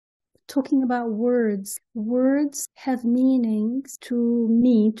talking about words. Words have meanings to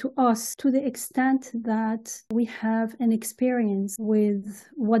me, to us, to the extent that we have an experience with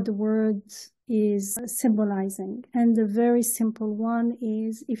what the words is symbolizing. And the very simple one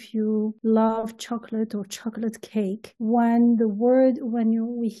is, if you love chocolate or chocolate cake, when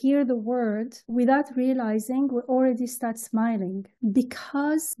we hear the word, without realizing, we already start smiling,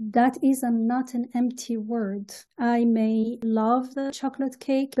 because that is not an empty word. I may love the chocolate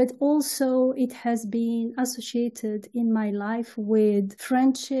cake, but also it has been associated in my life with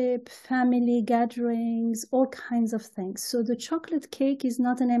friendship, family gatherings, all kinds of things. So the chocolate cake is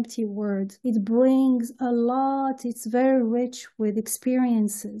not an empty word. It brings a lot. It's very rich with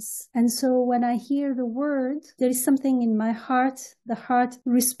experiences. And so when I hear the word, there is something in my heart. The heart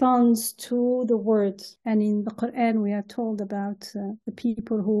responds to the word. And in the Quran, we are told about the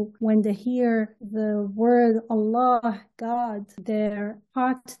people who, when they hear the word Allah, God, their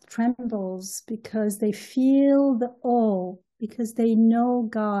heart trembles because they feel the awe, because they know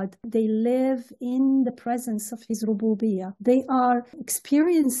God. They live in the presence of His rububiyyah. They are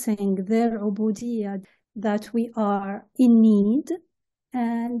experiencing their ubudiyyah, that we are in need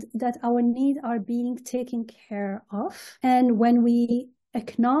and that our needs are being taken care of. And when we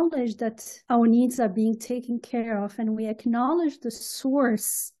acknowledge that our needs are being taken care of, and we acknowledge the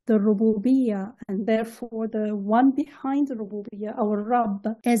source, the rububiyyah, and therefore the one behind the rububiyyah, our Rabb,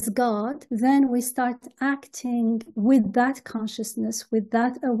 as God, then we start acting with that consciousness, with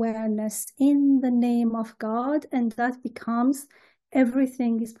that awareness in the name of God, and that becomes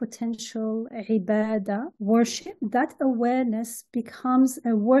everything is potential ibadah, worship. That awareness becomes a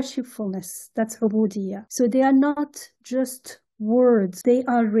worshipfulness. That's ubudiyyah. So they are not just words, they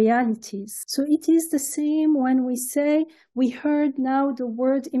are realities. So it is the same when we say, we heard now the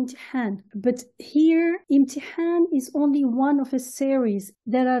word imtihan, but here imtihan is only one of a series.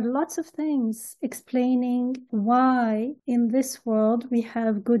 There are lots of things explaining why in this world we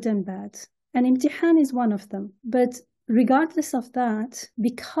have good and bad, and imtihan is one of them. But regardless of that,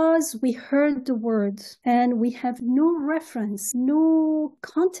 because we heard the word and we have no reference, no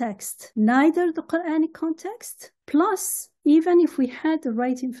context, neither the Quranic context, plus even if we had the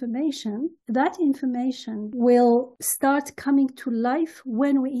right information, that information will start coming to life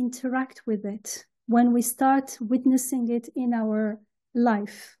when we interact with it, when we start witnessing it in our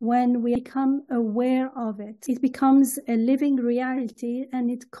life, when we become aware of it. It becomes a living reality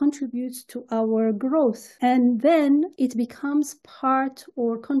and it contributes to our growth. And then it becomes part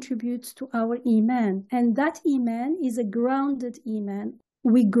or contributes to our iman. And that iman is a grounded iman.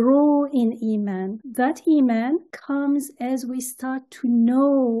 We grow in iman. That iman comes as we start to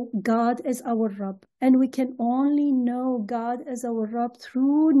know God as our Rabb. And we can only know God as our Rabb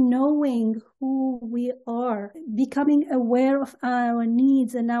through knowing who we are, becoming aware of our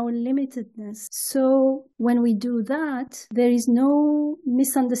needs and our limitedness. So when we do that, there is no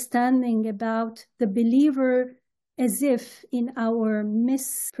misunderstanding about the believer, as if in our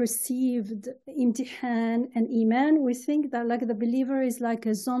misperceived imtihan and iman, we think that like the believer is like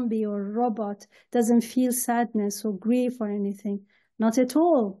a zombie or a robot, doesn't feel sadness or grief or anything. Not at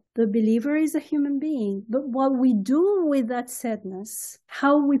all. The believer is a human being. But what we do with that sadness,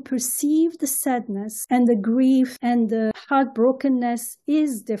 how we perceive the sadness and the grief and the heartbrokenness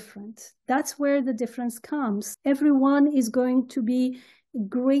is different. That's where the difference comes. Everyone is going to be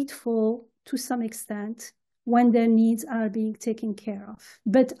grateful to some extent when their needs are being taken care of.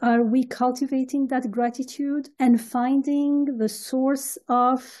 But are we cultivating that gratitude and finding the source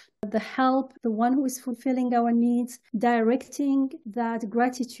of the help, the one who is fulfilling our needs, directing that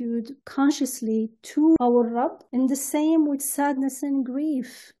gratitude consciously to our Rabb? And the same with sadness and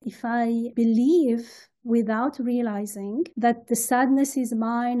grief. If I believe without realizing that the sadness is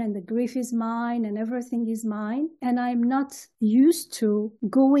mine and the grief is mine and everything is mine, and I'm not used to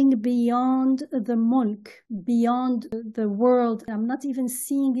going beyond the mulk, beyond the world. I'm not even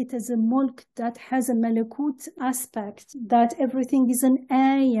seeing it as a mulk that has a malakut aspect, that everything is an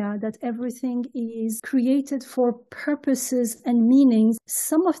ayah, that everything is created for purposes and meanings.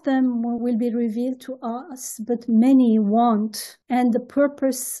 Some of them will be revealed to us, but many won't. And the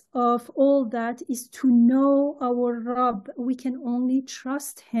purpose of all that is to know our Rabb. We can only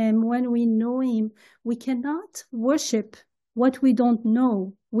trust Him when we know Him. We cannot worship what we don't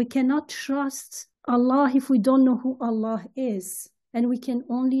know. We cannot trust Allah if we don't know who Allah is. And we can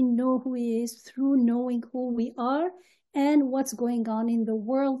only know who He is through knowing who we are and what's going on in the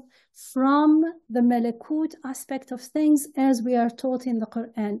world from the malakut aspect of things, as we are taught in the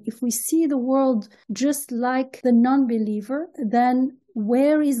Quran. If we see the world just like the non-believer, then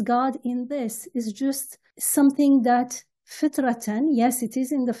where is God in this? It's just something that fitratan. Yes, it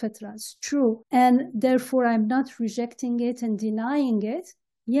is in the fitra, it's true. And therefore, I'm not rejecting it and denying it.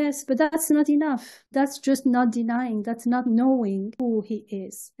 Yes, but that's not enough. That's just not denying. That's not knowing who he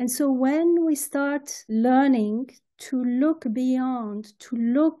is. And so when we start learning to look beyond, to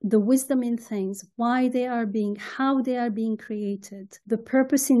look the wisdom in things, why they are being, how they are being created, the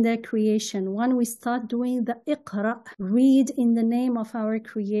purpose in their creation. When we start doing the iqra, read in the name of our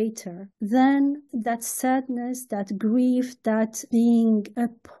creator, then that sadness, that grief, that being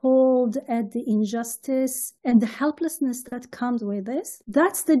appalled at the injustice and the helplessness that comes with this,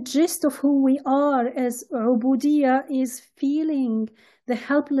 that's the gist of who we are, as ubudiyya is feeling the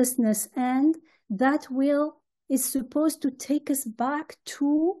helplessness, and that will is supposed to take us back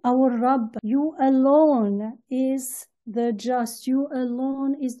to our Rabb. You alone is the just. You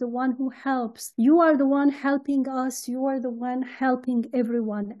alone is the one who helps. You are the one helping us. You are the one helping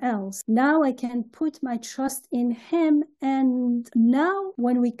everyone else. Now I can put my trust in him. And now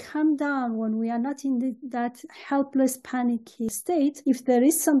when we come down, when we are not in that helpless, panicky state, if there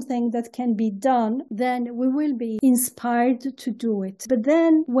is something that can be done, then we will be inspired to do it. But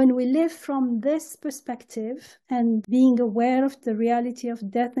then when we live from this perspective and being aware of the reality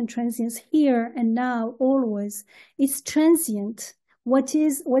of death and transience here and now, always, it's transient.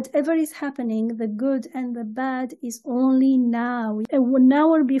 Whatever is happening, the good and the bad is only now. An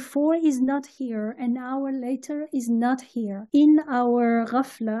hour before is not here. An hour later is not here. In our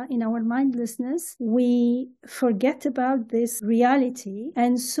ghafla, in our mindlessness, we forget about this reality.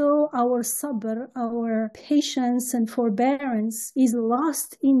 And so our sabr, our patience and forbearance is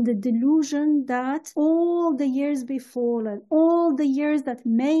lost in the delusion that all the years before and all the years that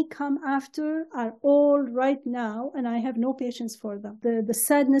may come after are all right now, and I have no patience for them. The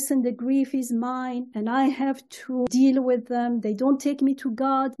sadness and the grief is mine, and I have to deal with them. They don't take me to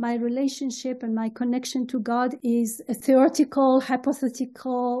God. My relationship and my connection to God is a theoretical,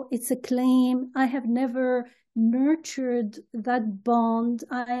 hypothetical. It's a claim. I have never nurtured that bond.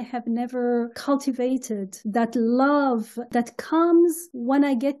 I have never cultivated that love that comes when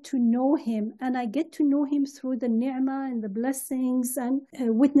I get to know him, and I get to know him through the ni'mah and the blessings and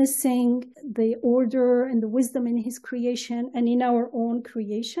witnessing the order and the wisdom in his creation and in our own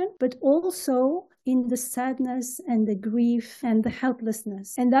creation, but also in the sadness and the grief and the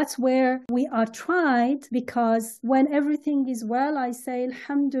helplessness. And that's where we are tried, because when everything is well, I say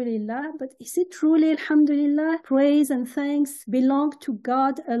Alhamdulillah, but is it truly Alhamdulillah? Praise and thanks belong to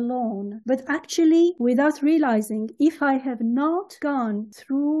God alone. But actually, without realizing, if I have not gone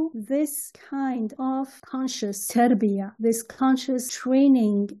through this kind of conscious tarbiyah, this conscious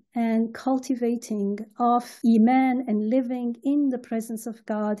training and cultivating of iman and living in the presence of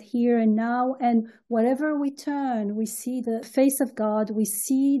God here and now, and wherever we turn, we see the face of God, we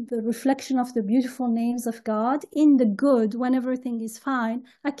see the reflection of the beautiful names of God in the good when everything is fine.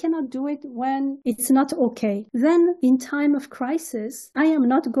 I cannot do it when it's not okay. Then in time of crisis, I am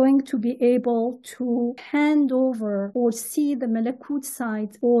not going to be able to hand over or see the malakut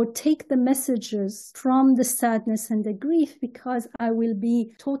side or take the messages from the sadness and the grief, because I will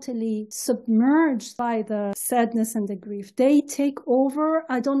be totally submerged by the sadness and the grief. They take over.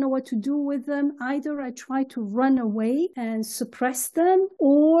 I don't know what to do with them. Either I try to run away and suppress them,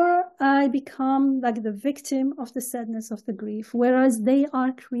 or I become like the victim of the sadness of the grief. Whereas they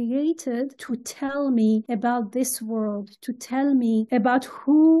are created to tell me about this world, to tell me about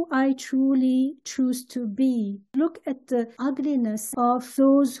who I truly choose to be. Look at the ugliness of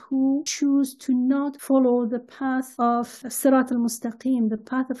those who choose to not follow the path of Sirat al-Mustaqim, the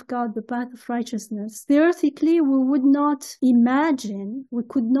path of God, the path of righteousness. Theoretically, we would not imagine, we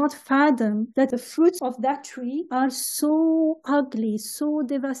could not fathom that the fruits of that tree are so ugly, so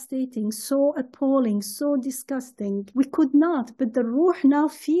devastating, so appalling, so disgusting. We could not, but the Ruh now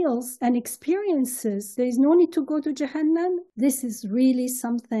feels and experiences. There is no need to go to Jahannam. This is really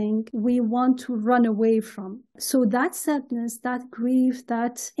something we want to run away from. So that sadness, that grief,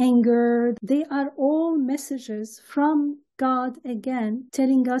 that anger, they are all messages from God again,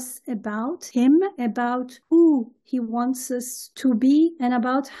 telling us about him, about who he wants us to be, and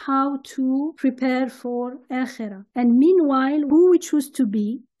about how to prepare for akhirah. And meanwhile, who we choose to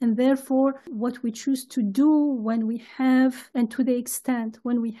be, and therefore what we choose to do when we have, and to the extent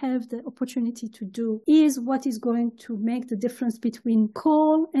when we have the opportunity to do, is what is going to make the difference between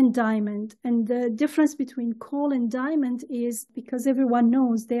coal and diamond. And the difference between coal and diamond is because everyone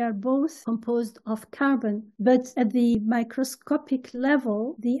knows they are both composed of carbon, but at the microscopic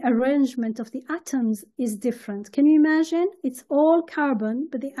level, the arrangement of the atoms is different. Can you imagine? It's all carbon,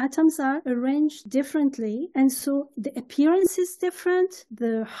 but the atoms are arranged differently, and so the appearance is different,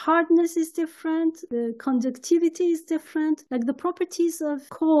 the hardness is different, the conductivity is different. Like the properties of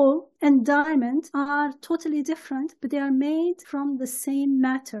coal and diamond are totally different, but they are made from the same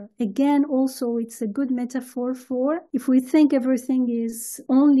matter. Again, also, it's a good metaphor for if we think everything is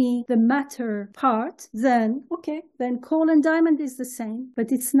only the matter part, then okay, then coal and diamond is the same,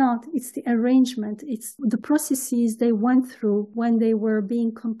 but it's not. It's the arrangement. It's the processes they went through when they were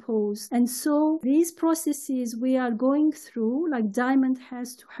being composed. And so these processes we are going through, like diamond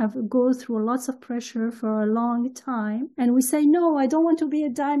has to go through lots of pressure for a long time. And we say, no, I don't want to be a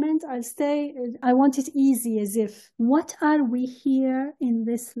diamond. I'll stay. I want it easy, as if. What are we here in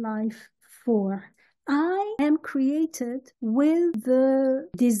this life for? I am created with the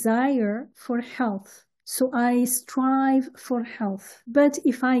desire for health. So I strive for health. But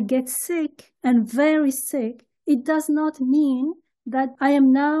if I get sick and very sick, it does not mean that I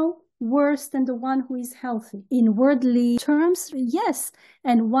am now worse than the one who is healthy. In worldly terms, yes.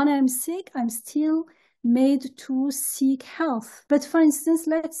 And when I'm sick, I'm still made to seek health. But for instance,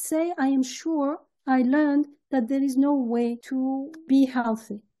 let's say I am sure I learned that there is no way to be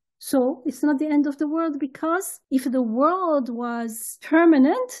healthy. So it's not the end of the world, because if the world was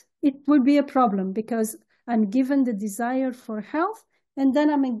permanent, it would be a problem, because I'm given the desire for health and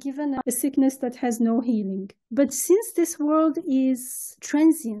then I'm given a sickness that has no healing. But since this world is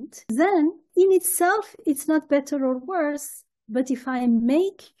transient, then in itself, it's not better or worse. But if I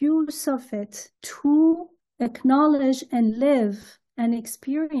make use of it to acknowledge and live and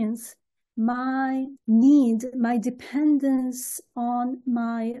experience my need, my dependence on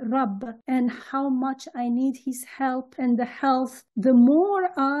my Rabb, and how much I need his help and the health, the more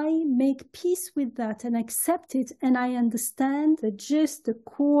I make peace with that and accept it, and I understand the gist, the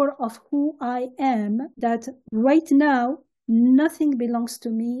core of who I am, that right now nothing belongs to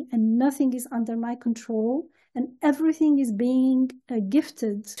me and nothing is under my control and everything is being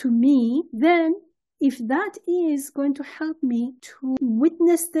gifted to me, then if that is going to help me to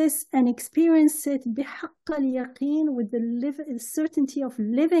witness this and experience it بحق اليقين, with the certainty of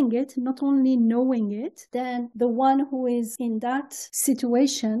living it, not only knowing it, then the one who is in that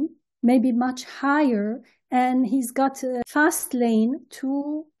situation may be much higher, and he's got a fast lane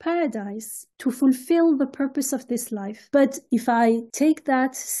to paradise, to fulfill the purpose of this life. But if I take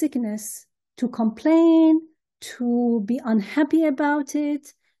that sickness to complain, to be unhappy about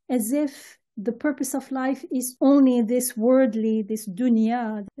it, as if the purpose of life is only this worldly, this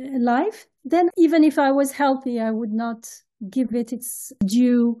dunya life, then even if I was healthy, I would not give it its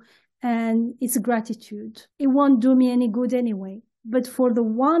due and its gratitude. It won't do me any good anyway. But for the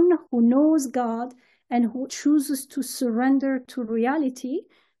one who knows God and who chooses to surrender to reality,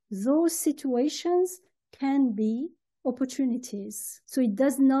 those situations can be opportunities. So it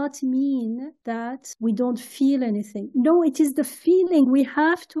does not mean that we don't feel anything. No, it is the feeling we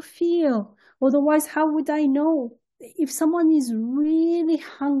have to feel. Otherwise, how would I know? If someone is really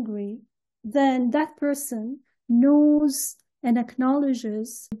hungry, then that person knows and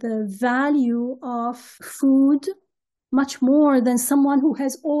acknowledges the value of food much more than someone who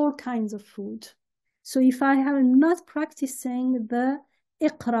has all kinds of food. So if I am not practicing the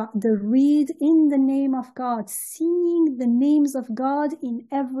Iqra, the read in the name of God, seeing the names of God in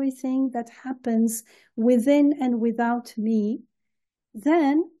everything that happens within and without me,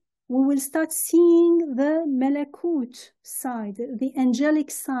 then we will start seeing the malakut side, the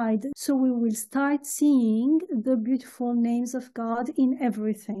angelic side. So we will start seeing the beautiful names of God in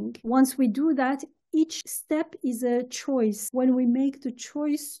everything. Once we do that, each step is a choice. When we make the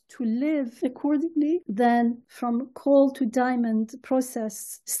choice to live accordingly, then from coal to diamond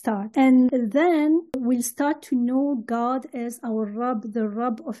process starts. And then we'll start to know God as our Rabb, the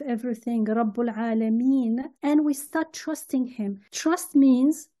Rabb of everything, Rabbul Alameen, and we start trusting him. Trust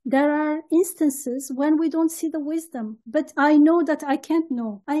means there are instances when we don't see the wisdom, but I know that I can't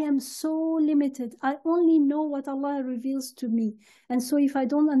know. I am so limited. I only know what Allah reveals to me. And so if I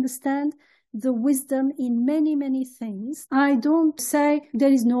don't understand the wisdom in many, many things, I don't say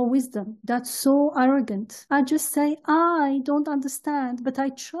there is no wisdom. That's so arrogant. I just say, I don't understand, but I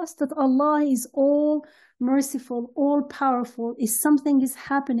trust that Allah is all merciful, all powerful. If something is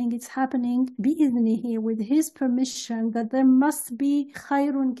happening, it's happening bi'idhnihi, with his permission, that there must be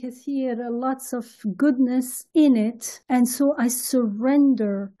khayrun kathir, lots of goodness in it. And so I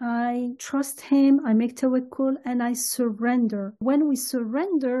surrender. I trust him, I make tawakkul, and I surrender. When we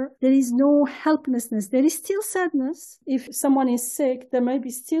surrender, there is no helplessness. There is still sadness. If someone is sick, there may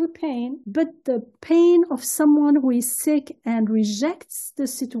be still pain, but the pain of someone who is sick and rejects the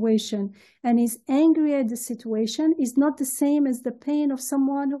situation and is angry at the situation is not the same as the pain of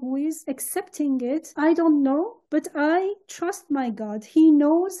someone who is accepting it. I don't know. but I trust my God. He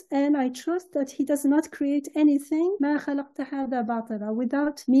knows, and I trust that He does not create anything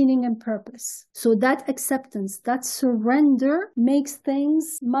without meaning and purpose. So that acceptance, that surrender makes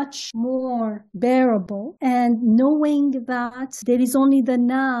things much more bearable, and knowing that there is only the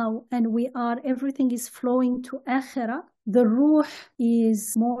now and everything is flowing to akhirah, the ruh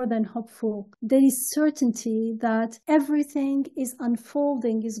is more than hopeful. There is certainty that everything is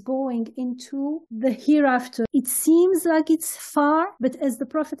unfolding, is going into the hereafter. It seems like it's far, but as the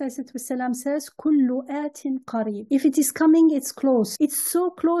Prophet ﷺ says, kullu atin qarib. If it is coming, it's close. It's so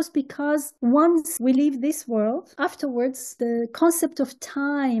close because once we leave this world, afterwards, the concept of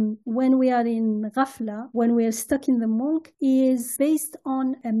time when we are in ghafla, when we are stuck in the mulk, is based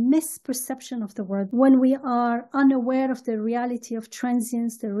on a misperception of the world. When we are unaware of the reality of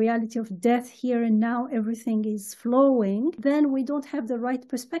transience, the reality of death here and now, everything is flowing, then we don't have the right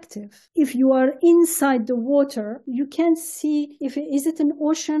perspective. If you are inside the water, you can't see is it an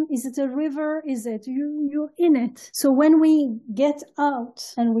ocean, is it a river, you're in it. So when we get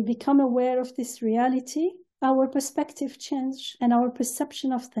out and we become aware of this reality, our perspective change and our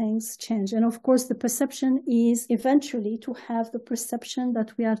perception of things change. And of course, the perception is eventually to have the perception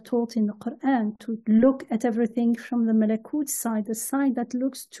that we are taught in the Quran, to look at everything from the Malakut side, the side that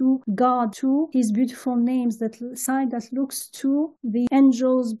looks to God, to His beautiful names, that side that looks to the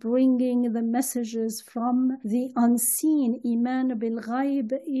angels bringing the messages from the unseen. Iman bil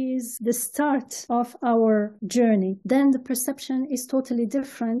ghaib is the start of our journey. Then the perception is totally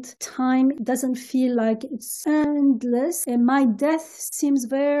different. Time doesn't feel like it's endless, and my death seems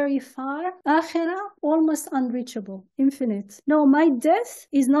very far. Akhirah, almost unreachable, infinite. No, my death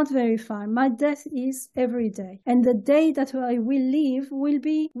is not very far. My death is every day. And the day that I will leave will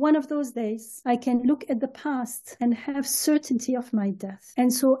be one of those days. I can look at the past and have certainty of my death.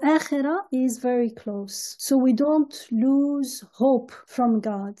 And so Akhirah is very close. So we don't lose hope from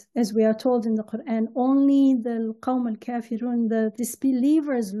God. As we are told in the Quran, only the Qawm al-Kafirun, the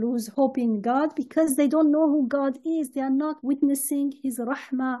disbelievers, lose hope in God because they don't know who God is. They are not witnessing His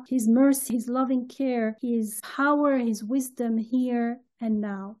rahmah, His mercy, His loving care, His power, His wisdom here and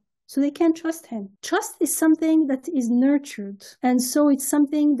now. So they can't trust Him. Trust is something that is nurtured, and so it's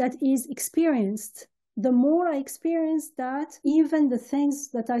something that is experienced. The more I experience that, even the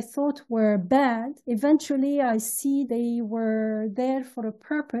things that I thought were bad, eventually I see they were there for a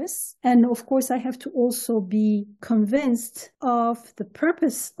purpose. And of course, I have to also be convinced of the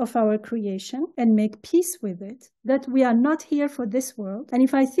purpose of our creation and make peace with it, that we are not here for this world. And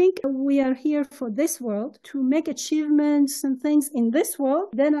if I think we are here for this world to make achievements and things in this world,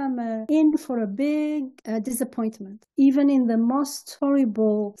 then I'm in for a big disappointment. Even in the most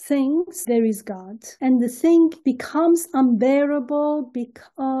horrible things, there is God. And the thing becomes unbearable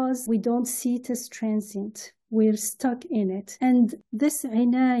because we don't see it as transient. We're stuck in it. And this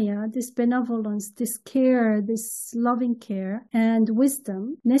inayah, this benevolence, this care, this loving care and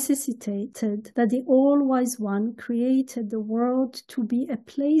wisdom necessitated that the All-Wise One created the world to be a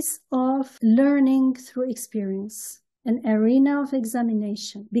place of learning through experience, an arena of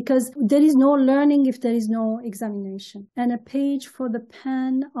examination, because there is no learning if there is no examination, and a page for the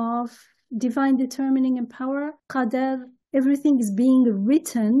pen of divine determining and power, qadar. Everything is being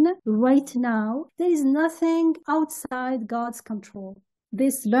written right now. There is nothing outside God's control.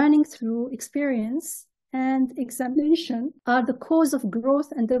 This learning through experience and examination are the cause of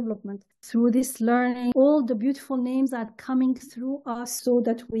growth and development. Through this learning, all the beautiful names are coming through us so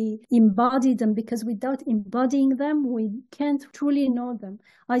that we embody them, because without embodying them, we can't truly know them.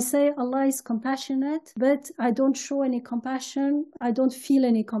 I say Allah is compassionate, but I don't show any compassion. I don't feel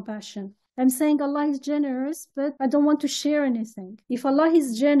any compassion. I'm saying Allah is generous, but I don't want to share anything. If Allah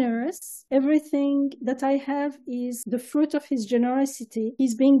is generous, everything that I have is the fruit of His generosity.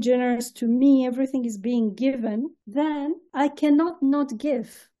 He's being generous to me. Everything is being given. Then I cannot not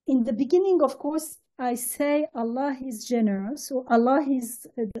give. In the beginning, of course, I say Allah is generous, so Allah is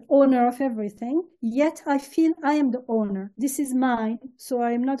the owner of everything, yet I feel I am the owner. This is mine, so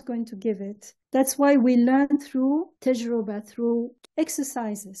I am not going to give it. That's why we learn through tajruba, through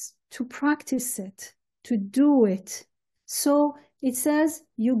exercises, to practice it, to do it. So it says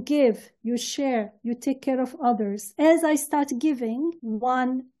you give, you share, you take care of others. As I start giving,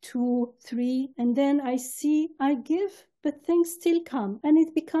 1, 2, 3, and then I see I give, but things still come. And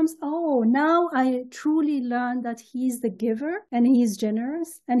it becomes, oh, now I truly learn that He is the giver and He is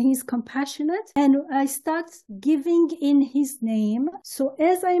generous and He is compassionate. And I start giving in His name. So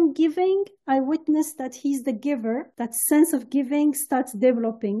as I'm giving, I witness that He's the giver. That sense of giving starts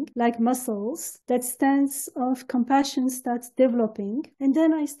developing like muscles. That sense of compassion starts developing. And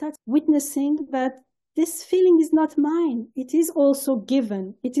then I start witnessing that this feeling is not mine. It is also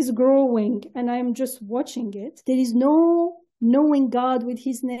given. It is growing, and I'm just watching it. There is no knowing God with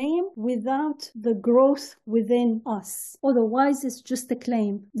his name without the growth within us. Otherwise, it's just a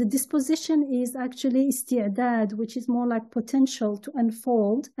claim. The disposition is actually isti'dad, which is more like potential to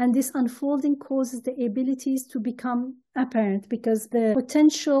unfold. And this unfolding causes the abilities to become apparent, because the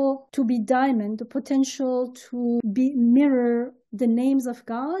potential to be diamond, the potential to be mirror the names of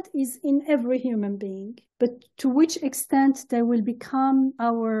God is in every human being. But to which extent they will become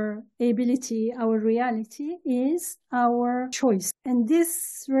our ability, our reality, is our choice. And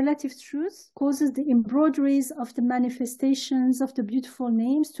this relative truth causes the embroideries of the manifestations of the beautiful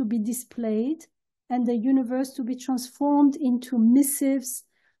names to be displayed, and the universe to be transformed into missives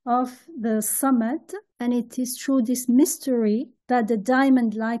of the summit. And it is through this mystery that the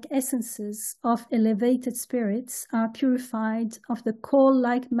diamond-like essences of elevated spirits are purified of the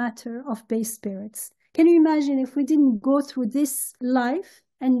coal-like matter of base spirits. Can you imagine if we didn't go through this life,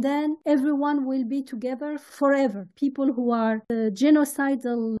 and then everyone will be together forever? People who are the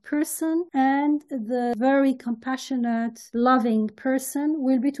genocidal person and the very compassionate, loving person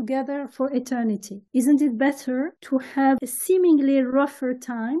will be together for eternity. Isn't it better to have a seemingly rougher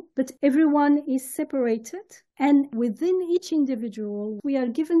time, but everyone is separated? And within each individual, we are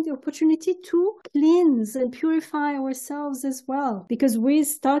given the opportunity to cleanse and purify ourselves as well, because we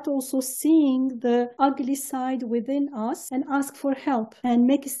start also seeing the ugly side within us and ask for help and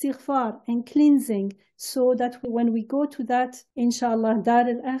make istighfar and cleansing, so that when we go to that, inshallah, Dar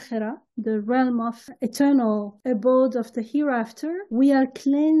al-Akhirah, the realm of eternal abode of the hereafter, we are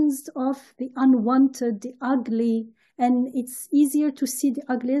cleansed of the unwanted, the ugly. And it's easier to see the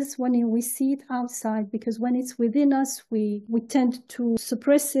uglies when we see it outside, because when it's within us, we tend to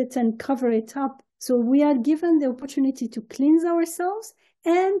suppress it and cover it up. So we are given the opportunity to cleanse ourselves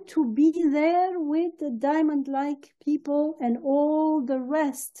and to be there with the diamond-like people, and all the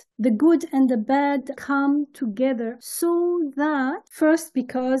rest, the good and the bad, come together, so that first,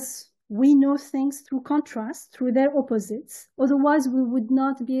 because we know things through contrast, through their opposites. Otherwise, we would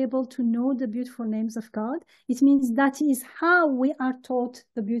not be able to know the beautiful names of God. It means that is how we are taught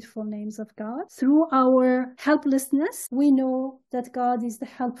the beautiful names of God. Through our helplessness, we know that God is the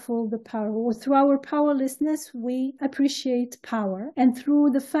helpful, the powerful. Through our powerlessness, we appreciate power. And through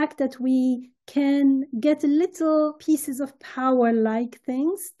the fact that we can get little pieces of power-like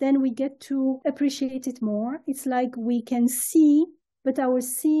things, then we get to appreciate it more. It's like we can see, but our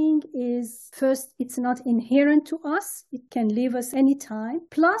seeing is, first, it's not inherent to us. It can leave us anytime.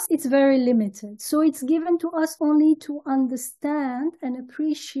 Plus, it's very limited. So it's given to us only to understand and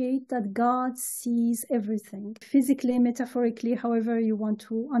appreciate that God sees everything. Physically, metaphorically, however you want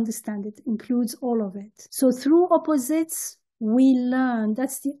to understand it, includes all of it. So through opposites, we learn.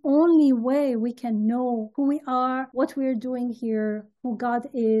 That's the only way we can know who we are, what we're doing here, who God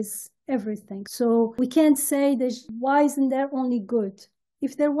is, everything. So we can't say, why isn't there only good?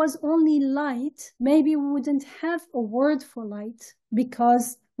 If there was only light, maybe we wouldn't have a word for light,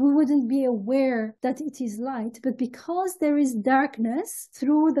 because we wouldn't be aware that it is light. But because there is darkness,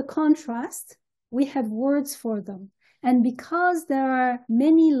 through the contrast, we have words for them. And because there are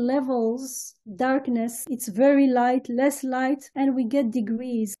many levels, darkness, it's very light, less light, and we get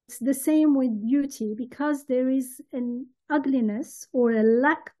degrees. It's the same with beauty, because there is an ugliness or a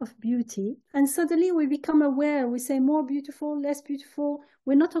lack of beauty, and suddenly we become aware. We say more beautiful, less beautiful.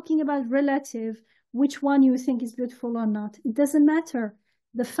 We're not talking about relative, which one you think is beautiful or not. It doesn't matter.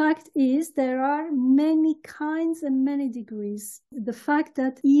 The fact is, there are many kinds and many degrees. The fact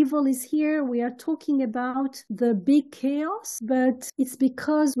that evil is here, we are talking about the big chaos, but it's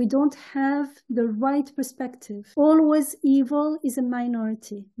because we don't have the right perspective. Always evil is a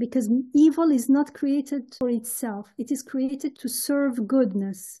minority, because evil is not created for itself. It is created to serve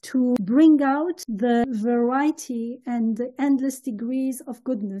goodness, to bring out the variety and the endless degrees of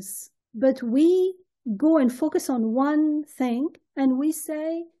goodness. But we go and focus on one thing, and we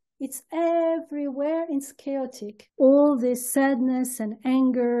say it's everywhere, it's chaotic. All this sadness and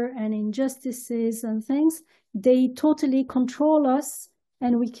anger and injustices and things, they totally control us,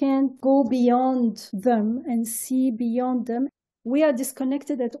 and we can't go beyond them and see beyond them. We are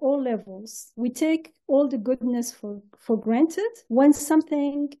disconnected at all levels. We take all the goodness for granted. When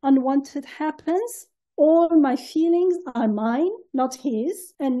something unwanted happens, all my feelings are mine, not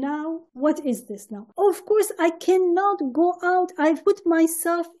his. And now, what is this now? Of course, I cannot go out. I've put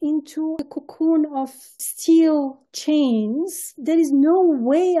myself into a cocoon of steel chains. There is no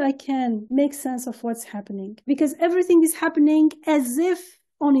way I can make sense of what's happening, because everything is happening as if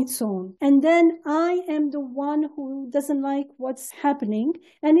on its own. And then I am the one who doesn't like what's happening.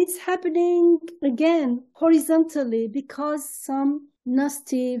 And it's happening again horizontally because some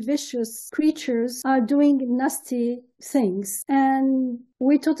nasty, vicious creatures are doing nasty things. And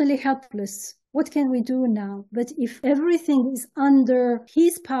we're totally helpless. What can we do now? But if everything is under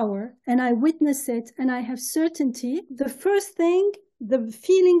his power and I witness it and I have certainty, the first thing, the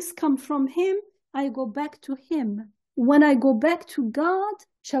feelings come from him, I go back to him. When I go back to God,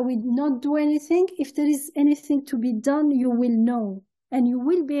 shall we not do anything? If there is anything to be done, you will know. And you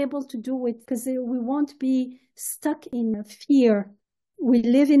will be able to do it because we won't be stuck in fear. We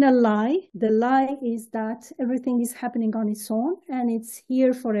live in a lie. The lie is that everything is happening on its own and it's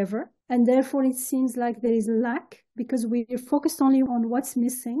here forever. And therefore, it seems like there is lack because we're focused only on what's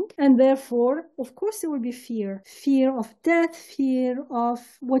missing. And therefore, of course, there will be fear. Fear of death, fear of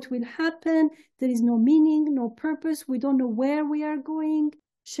what will happen. There is no meaning, no purpose. We don't know where we are going.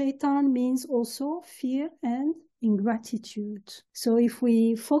 Shaitan means also fear and ingratitude. So if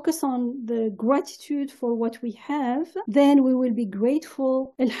we focus on the gratitude for what we have, then we will be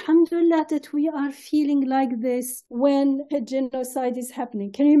grateful. Alhamdulillah that we are feeling like this when a genocide is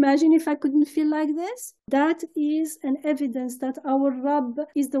happening. Can you imagine if I couldn't feel like this? That is an evidence that our Rabb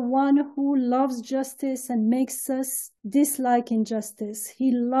is the one who loves justice and makes us dislike injustice.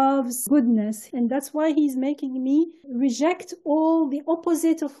 He loves goodness, and that's why he's making me reject all the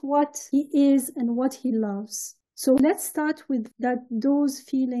opposite of what he is and what he loves. So let's start with that those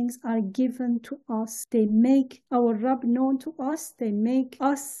feelings are given to us. They make our Rabb known to us. They make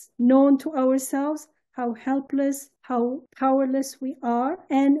us known to ourselves, how helpless, how powerless we are.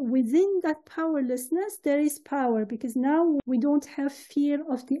 And within that powerlessness, there is power because now we don't have fear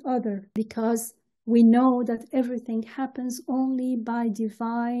of the other because we know that everything happens only by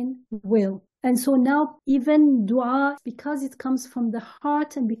divine will. And so now even dua, because it comes from the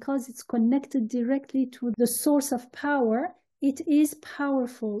heart and because it's connected directly to the source of power, it is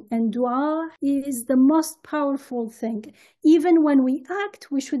powerful. And dua is the most powerful thing. Even when we act,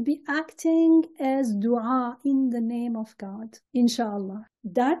 we should be acting as dua in the name of God, inshallah.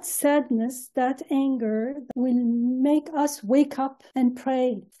 That sadness, that anger will make us wake up and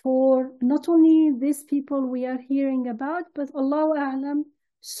pray for not only these people we are hearing about, but Allahu A'lam,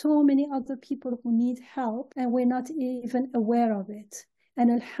 so many other people who need help and we're not even aware of it. And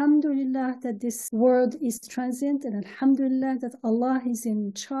alhamdulillah that this world is transient, and alhamdulillah that Allah is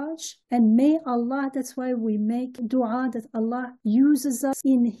in charge. And may Allah, that's why we make dua that Allah uses us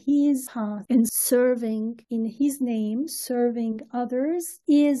in His path and serving in His name, serving others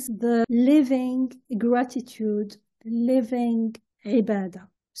is the living gratitude, living ibadah.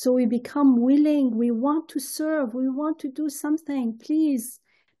 So we become willing, we want to serve, we want to do something, please.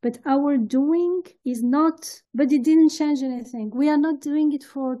 But our doing is not, but it didn't change anything. We are not doing it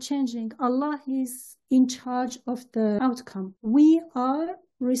for changing. Allah is in charge of the outcome. We are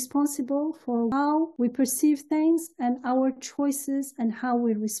responsible for how we perceive things and our choices and how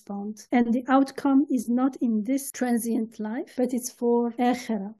we respond. And the outcome is not in this transient life, but it's for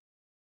akhirah.